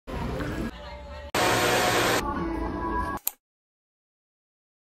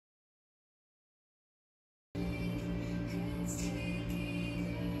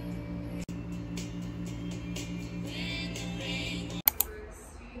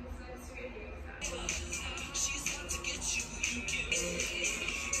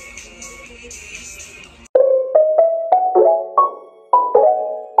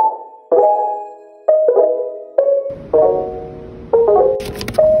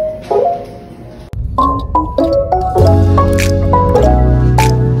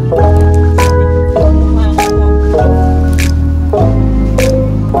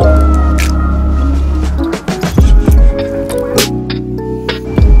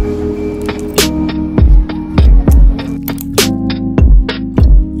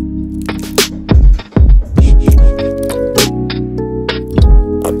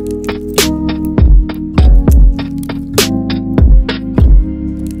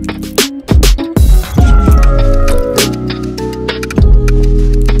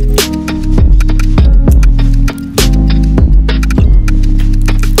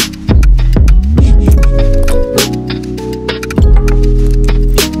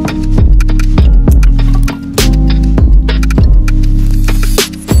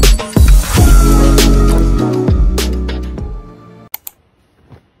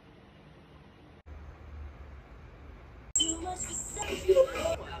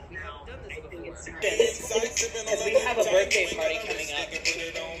It's because we have a birthday party coming up.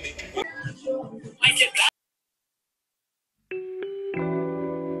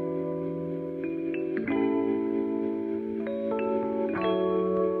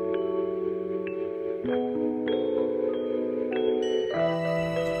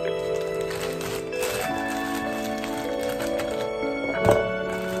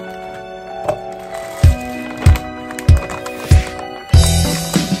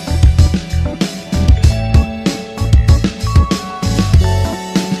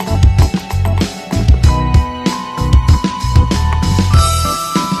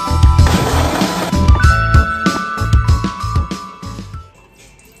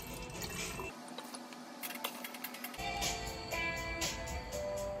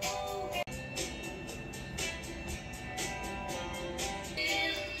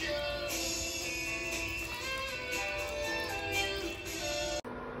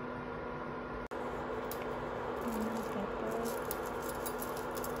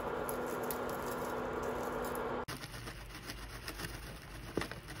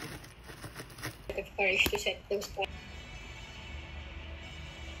 To check those points.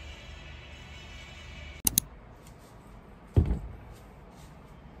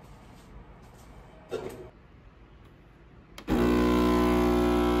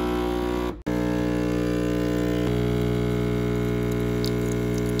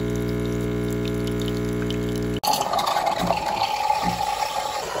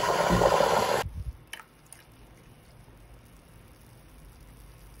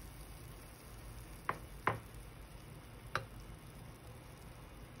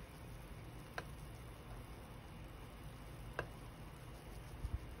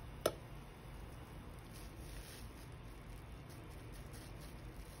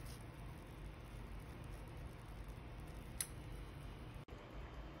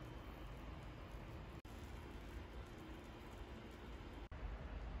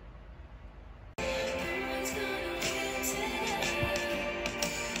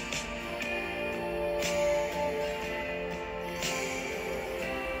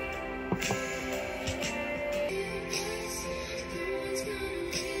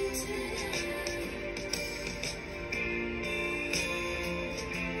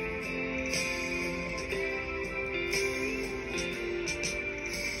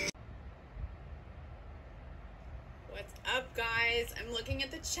 What's up, guys? I'm looking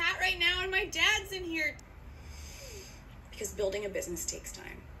at the chat right now and my dad's in here. Because building a business takes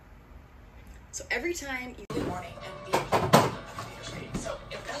time. So every time you... Good morning and be so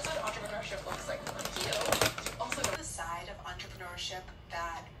if that's what entrepreneurship looks like for you, you also go to the side of entrepreneurship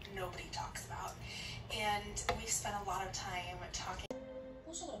that nobody talks about. And we've spent a lot of time talking.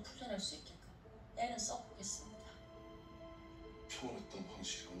 호소로 풀려낼 수 있게끔 애는 써보겠습니다. 평온했던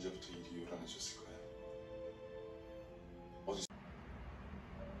방식이 언제부터 일이 요란해졌을까요? 어디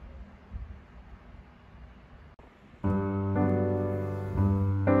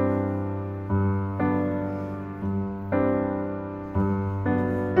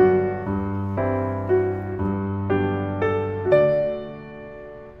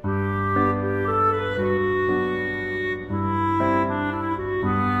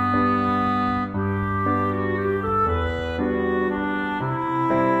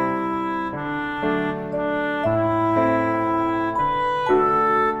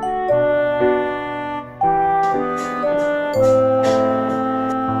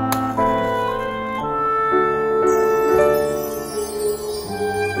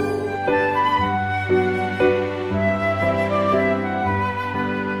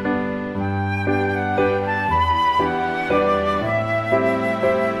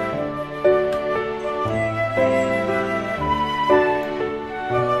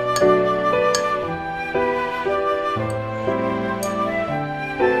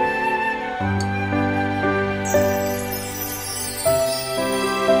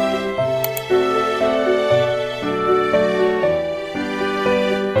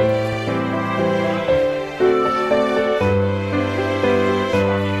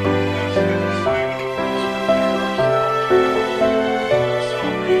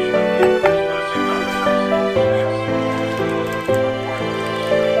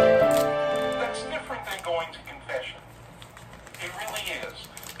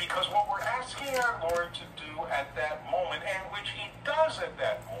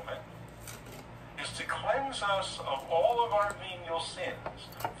us of all of our venial sins.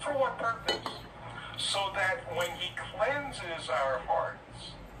 For what purpose? So that when he cleanses our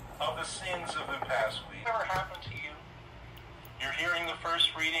hearts of the sins of the past week. Ever happened to you? You're hearing the first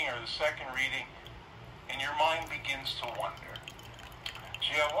reading or the second reading, and your mind begins to wander.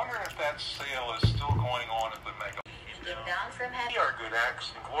 So you I wonder if that sale is still going on at the Mega. Get down from heaven. Our good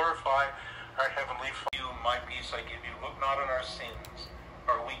acts and glorify our heavenly Father. You, my peace I give you. Look not on our sins,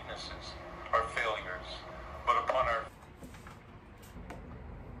 our weaknesses, our failures, but upon our...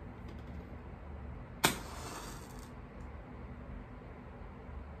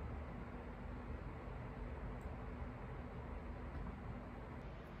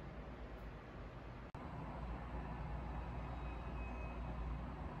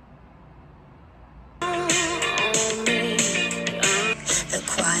 The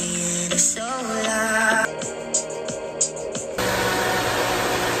quiet is so loud.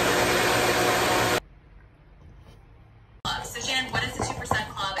 So Jan, what is the 2%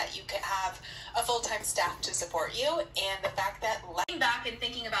 Club? That you could have a full-time staff to support you, and the fact that looking back and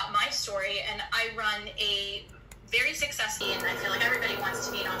thinking about my story, and I run a very successful, and I feel like everybody wants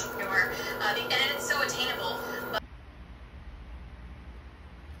to be an entrepreneur, and it's so attainable. But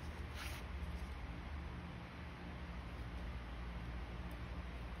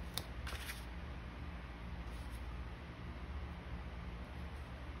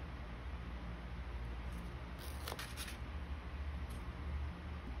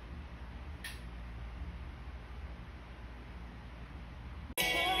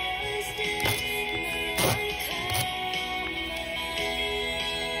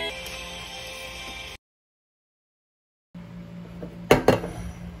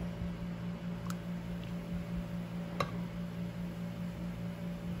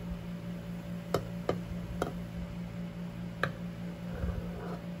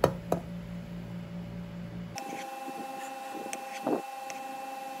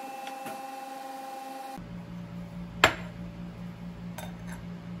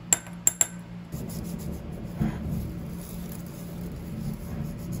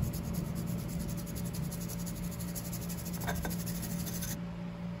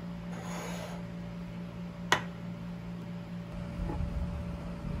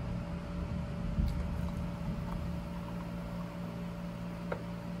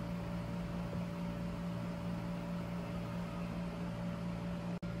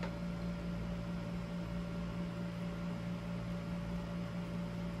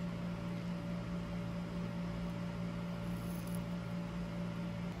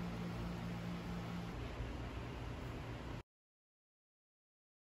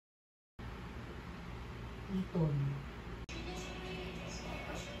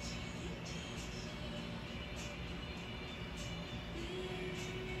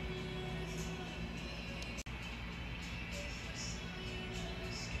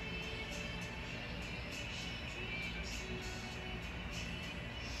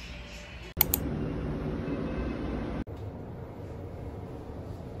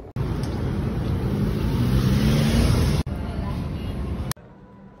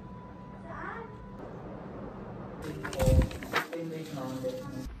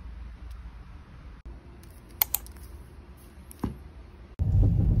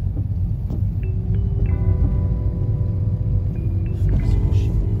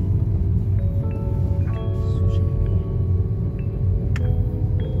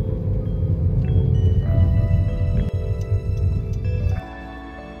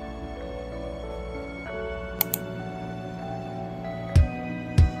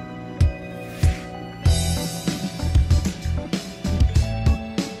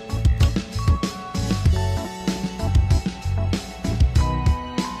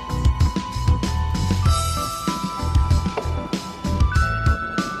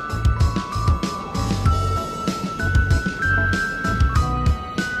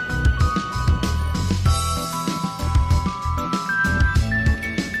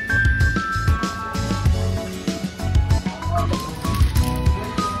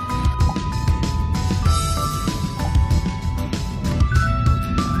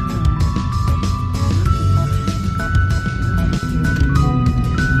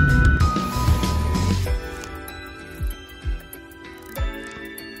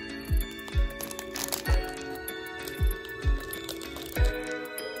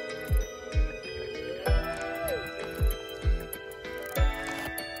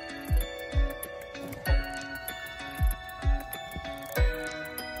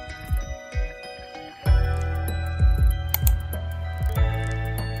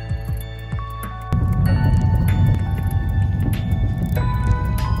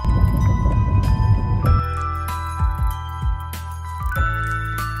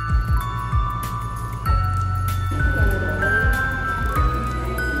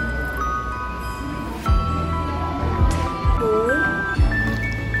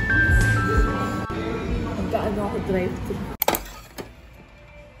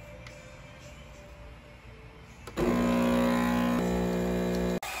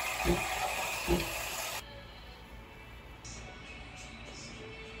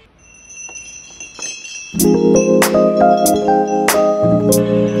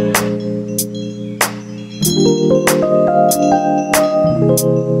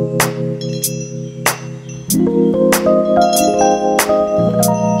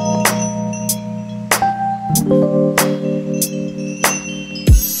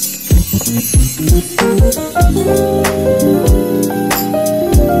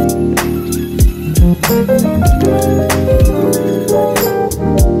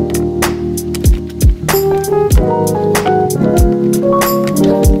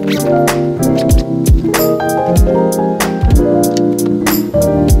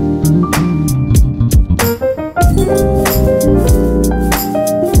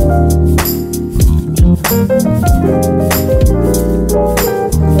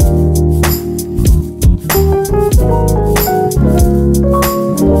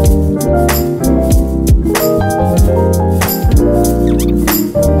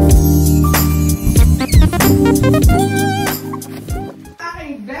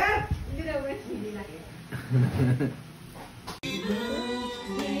Aking bet! Hindi na ulit, hindi na